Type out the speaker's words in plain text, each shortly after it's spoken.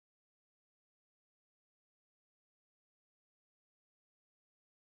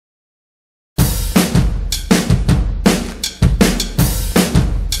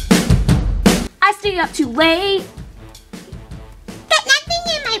stay up too late. Got nothing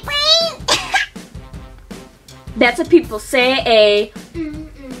in my brain. That's what people say,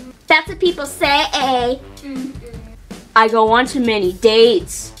 That's what people say, I go on to many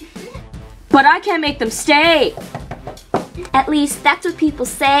dates, but I can't make them stay. At least that's what people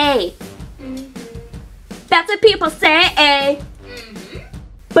say. That's what people say,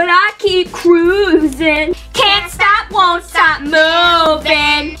 But I keep cruising. Can't stop, won't stop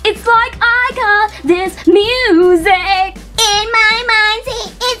moving. It's like I got this music In my mind, say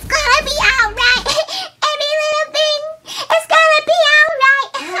it's gonna be alright. Every little thing is gonna be alright.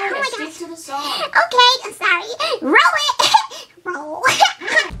 Oh my gosh. To the song. Okay, I'm sorry. Roll it. Roll.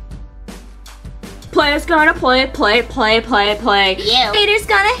 Player's gonna play. You. Haters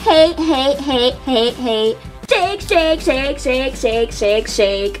gonna hate.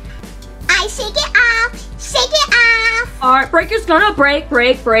 Shake. I shake it off. Shake it off. Heartbreaker's gonna break.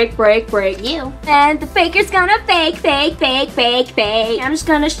 You. And the faker's gonna fake. I'm just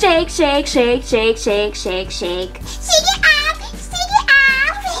gonna shake. Shake it off. Shake it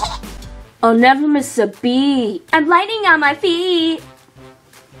off. I'll never miss a beat. I'm lighting on my feet.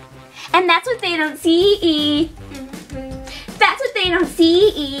 And that's what they don't see. That's what they don't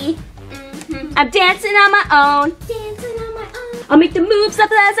see. I'm dancing on my own. I'll make the moves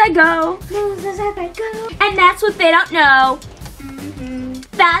up as I go. And that's what they don't know.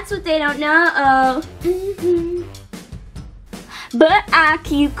 That's what they don't know. But I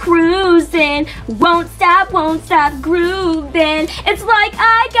keep cruising. Won't stop grooving. It's like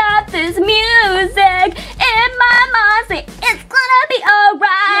I got this music in my mind. Say it's gonna be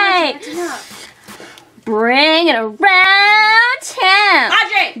alright. Bring it around town.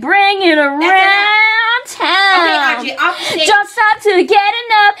 Audrey! Bring it around town. Okay, Audrey, off the stage. Don't stop till you get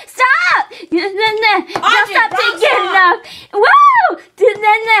enough. Stop! Don't stop till you get enough. Woo! Okay,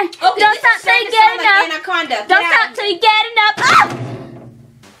 Don't stop till you get enough. Anaconda. Don't stop till you get enough.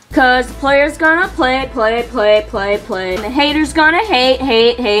 Cause the player's gonna play. And the hater's gonna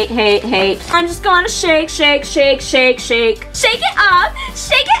hate. I'm just gonna shake. Shake it off.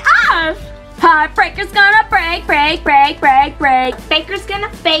 Heartbreaker's gonna break. Faker's gonna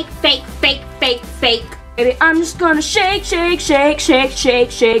fake. Baby, I'm just gonna shake. Shake it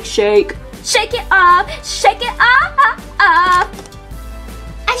off. I shake it off.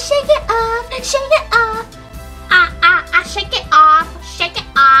 I shake it off. I shake it off. Shake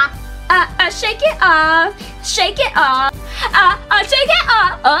it off.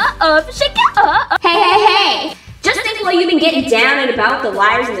 Shake it off. Hey. Just think while you've been getting down and about the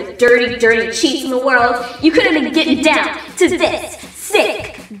liars and the dirty cheats in the world, you could have been getting down to this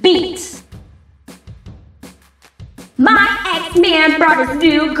sick beat. My ex-man brought his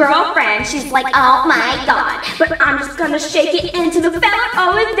new girlfriend. She's like, oh my god. But I'm just gonna shake it into the fella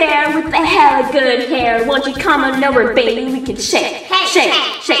over there with the hella good hair. Won't you come on over, baby? We can shake. Shake.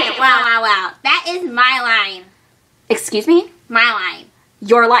 Wow. That is my line. Excuse me? My line.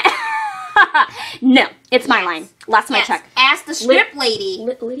 Your line? No, it's my line. Last time I checked. Ask the strip lady.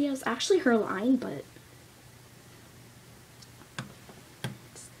 Lydia's actually her line, but...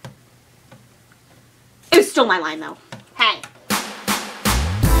 It was still my line, though. Hey.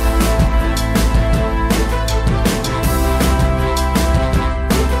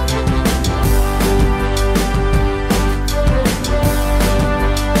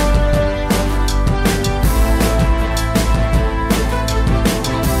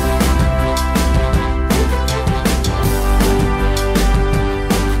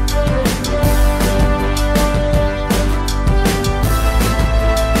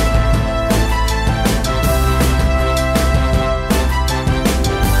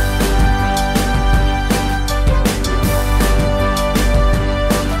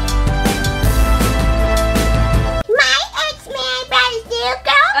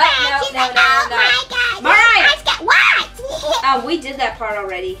 We did that part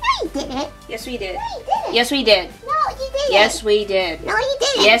already. No, you didn't. Yes, we did. No, you didn't. Yes, we did. No, you didn't. Yes, we did. No, you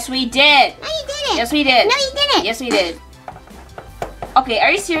didn't. Yes, we did. No, you didn't. Yes, we did. No, you didn't. Yes, we did. Okay,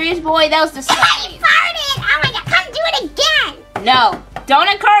 are you serious, boy? That was You disgusting. farted. Oh my god, come do it again. No, don't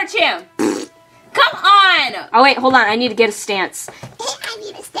encourage him. Come on. Oh, wait, hold on. I need to get a stance. I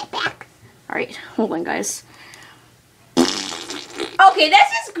need to step back. All right, hold on, guys. Okay, this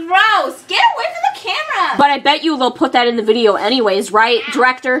is gross. Get away from the camera. But I bet you they'll put that in the video anyways, right,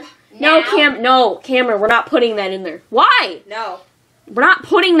 director? No, camera, we're not putting that in there. Why? No. We're not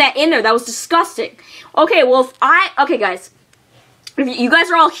putting that in there. That was disgusting. Okay, well, okay, guys. If you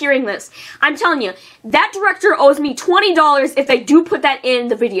guys are all hearing this, I'm telling you, that director owes me $20 if they do put that in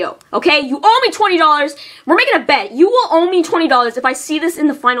the video. Okay? You owe me $20. We're making a bet. You will owe me $20 if I see this in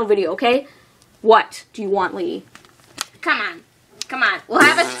the final video, okay? What do you want, Lee? Come on. Come on. We'll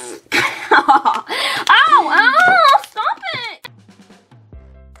have a... Ow! Stop it!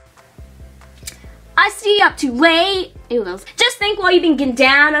 I stay up too late. Just think while you've been getting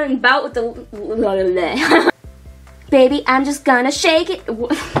down and about with the... Baby, I'm just gonna shake it.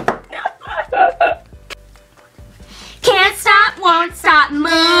 Can't stop, won't stop moving.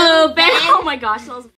 Oh my gosh, that was